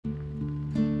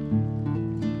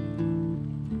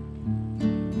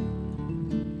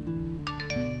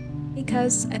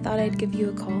because I thought I'd give you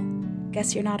a call.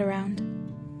 Guess you're not around.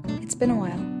 It's been a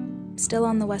while. Still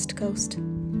on the West Coast.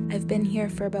 I've been here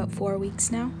for about 4 weeks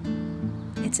now.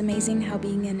 It's amazing how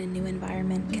being in a new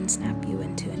environment can snap you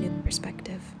into a new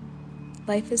perspective.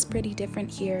 Life is pretty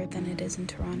different here than it is in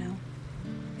Toronto.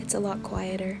 It's a lot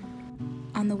quieter.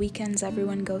 On the weekends,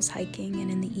 everyone goes hiking,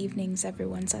 and in the evenings,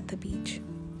 everyone's at the beach.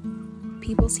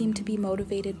 People seem to be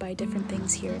motivated by different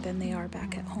things here than they are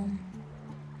back at home.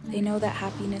 They know that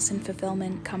happiness and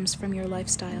fulfillment comes from your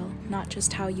lifestyle, not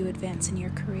just how you advance in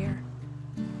your career.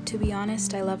 To be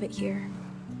honest, I love it here.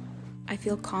 I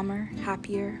feel calmer,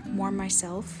 happier, more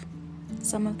myself.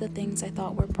 Some of the things I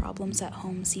thought were problems at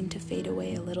home seem to fade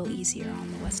away a little easier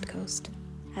on the West Coast.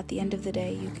 At the end of the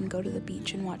day, you can go to the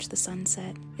beach and watch the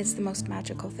sunset. It's the most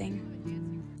magical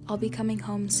thing. I'll be coming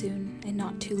home soon, in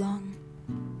not too long.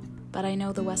 But I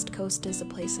know the West Coast is a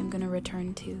place I'm going to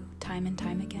return to time and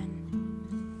time again.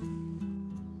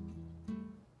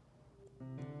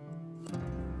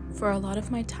 For a lot of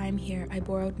my time here, I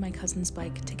borrowed my cousin's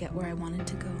bike to get where I wanted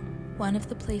to go. One of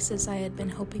the places I had been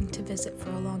hoping to visit for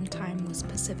a long time was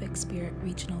Pacific Spirit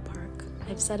Regional Park.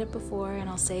 I've said it before and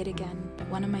I'll say it again,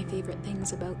 one of my favorite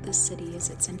things about this city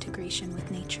is its integration with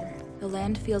nature. The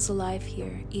land feels alive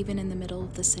here, even in the middle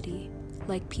of the city,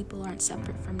 like people aren't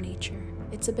separate from nature.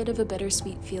 It's a bit of a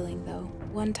bittersweet feeling though.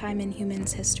 One time in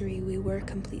humans' history, we were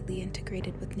completely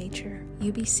integrated with nature.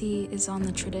 UBC is on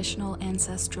the traditional,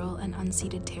 ancestral, and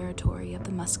unceded territory of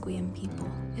the Musqueam people.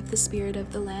 If the spirit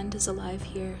of the land is alive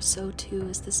here, so too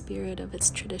is the spirit of its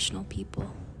traditional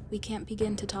people. We can't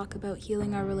begin to talk about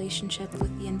healing our relationship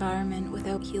with the environment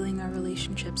without healing our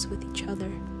relationships with each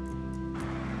other.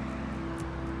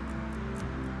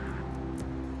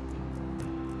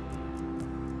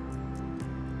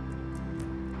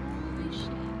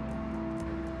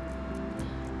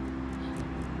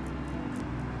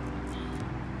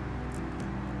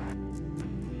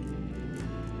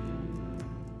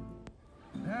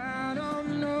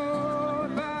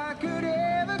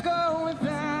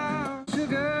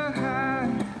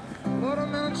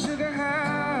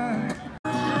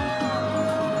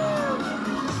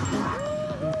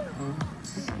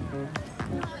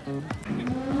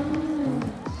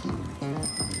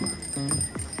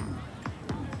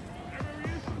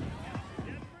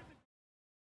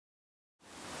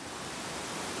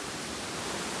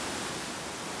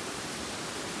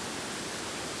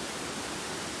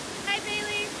 Hi,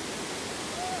 Bailey.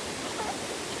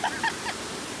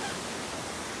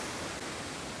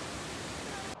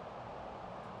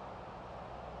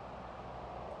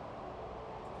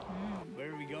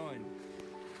 Where are we going?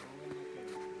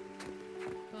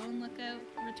 Bone Lookout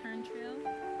Return Trail.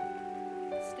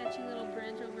 Sketchy little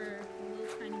bridge over a little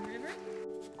tiny river.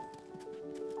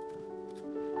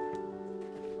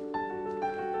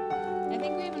 I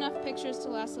think we have enough pictures to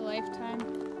last a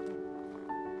lifetime.